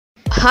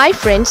Hi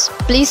friends,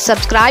 please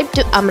subscribe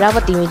to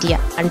Amaravathi Media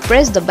and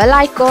press the bell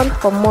icon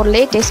for more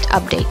latest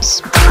updates.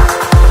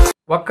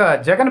 ఒక్క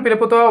జగన్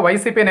పిలుపుతో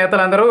YCP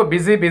నేతలందరూ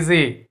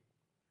busy.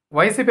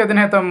 YCP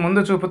అధినేత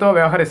ముందు చూపుతో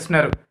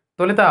వ్యవహరిస్తున్నారు.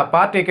 తొలుత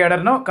పార్టీ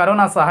కేడర్ను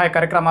కరోనా సహాయ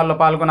కార్యక్రమాల్లో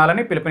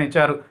పాల్గొనాలని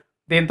పిలుపునిచ్చారు.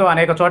 దీంతో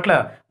అనేక చోట్ల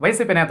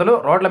వైసీపీ నేతలు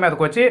రోడ్ల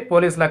మీదకు వచ్చి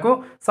పోలీసులకు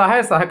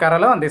సహాయ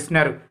సహకారాలు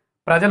అందిస్తున్నారు.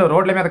 ప్రజలు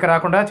రోడ్ల మీదకి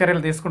రాకుండా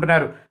చర్యలు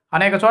తీసుకుంటున్నారు.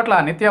 అనేక చోట్ల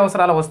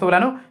నిత్యావసరాల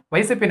వస్తువులను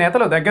వైసీపీ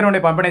నేతలు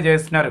దగ్గరుండి పంపిణీ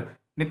చేస్తున్నారు.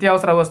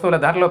 నిత్యావసర వస్తువుల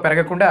ధరలు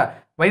పెరగకుండా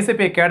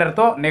వైసీపీ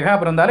కేడర్తో నిఘా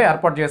బృందాలు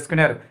ఏర్పాటు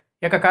చేసుకున్నారు.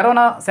 ఇక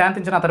కరోనా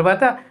శాంతించిన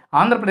తరువాత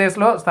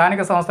ఆంధ్రప్రదేశ్లో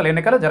స్థానిక సంస్థల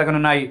ఎన్నికలు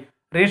జరగనున్నాయి.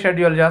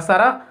 రీషెడ్యూల్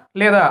చేస్తారా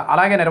లేదా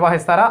అలాగే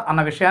నిర్వహిస్తారా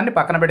అన్న విషయాన్ని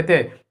పక్కన పెడితే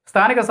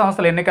స్థానిక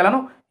సంస్థల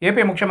ఎన్నికలను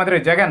ఏపీ ముఖ్యమంత్రి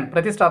జగన్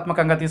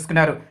ప్రతిష్టాత్మకంగా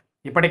తీసుకున్నారు.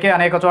 ఇప్పటికే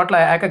అనేక చోట్ల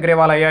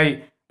ఏకగ్రీవాలయ్యాయి.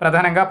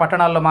 ప్రధానంగా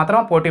పట్టణాల్లో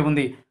మాత్రం పోటీ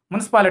ఉంది.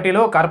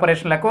 మున్సిపాలిటీలు,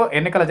 కార్పొరేషన్లకు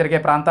ఎన్నికలు జరిగే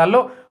ప్రాంతాల్లో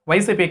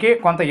వైసీపీకి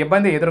కొంత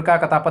ఇబ్బంది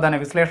ఎదురుకాక తప్పదనే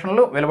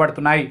విశ్లేషణలు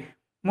వెలువడుతున్నాయి.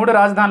 3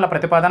 రాజధానుల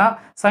ప్రతిపాదన,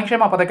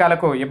 సంక్షేమ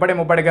పథకాలకు ఇబ్బడి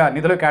ముబ్బడిగా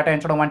నిధులు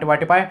కేటాయించడం వంటి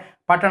వాటిపై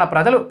పట్టణ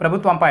ప్రజలు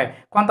ప్రభుత్వంపై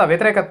కొంత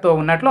వ్యతిరేకతతో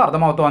ఉన్నట్లు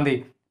అర్థమవుతోంది.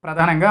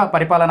 ప్రధానంగా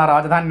పరిపాలనా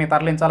రాజధానిని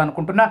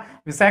తరలించాలనుకుంటున్న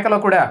విశాఖలో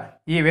కూడా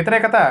ఈ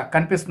వ్యతిరేకత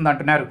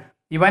కనిపిస్తుందంటున్నారు.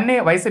 ఇవన్నీ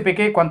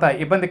వైసీపీకి కొంత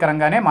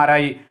ఇబ్బందికరంగానే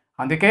మారాయి.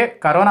 అందుకే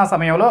కరోనా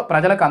సమయంలో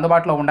ప్రజలకు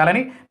అందుబాటులో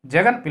ఉండాలని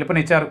జగన్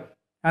పిలుపునిచ్చారు.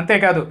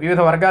 అంతేకాదు వివిధ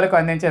వర్గాలకు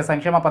అందించే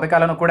సంక్షేమ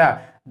పథకాలను కూడా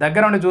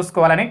దగ్గరుండి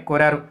చూసుకోవాలని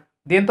కోరారు.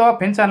 దీంతో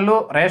పింఛన్లు,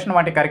 రేషన్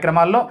వంటి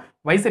కార్యక్రమాల్లో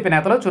వైసీపీ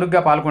నేతలు చురుగ్గా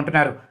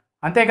పాల్గొంటున్నారు.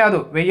 అంతేకాదు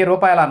 1000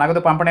 రూపాయల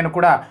నగదు పంపిణీని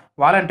కూడా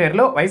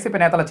వాలంటీర్లు వైసీపీ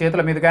నేతల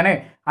చేతుల మీదుగానే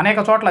అనేక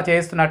చోట్ల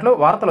చేయిస్తున్నట్లు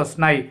వార్తలు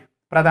వస్తున్నాయి.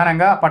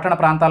 ప్రధానంగా పట్టణ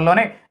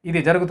ప్రాంతాల్లోనే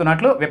ఇది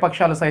జరుగుతున్నట్లు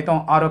విపక్షాలు సైతం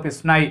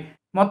ఆరోపిస్తున్నాయి.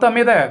 మొత్తం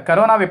మీద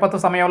కరోనా విపత్తు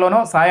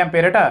సమయంలోనూ సాయం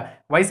పేరిట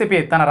వైసీపీ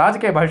తన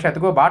రాజకీయ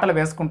భవిష్యత్తుకు బాటలు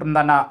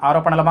వేసుకుంటుందన్న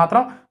ఆరోపణలు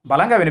మాత్రం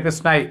బలంగా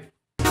వినిపిస్తున్నాయి.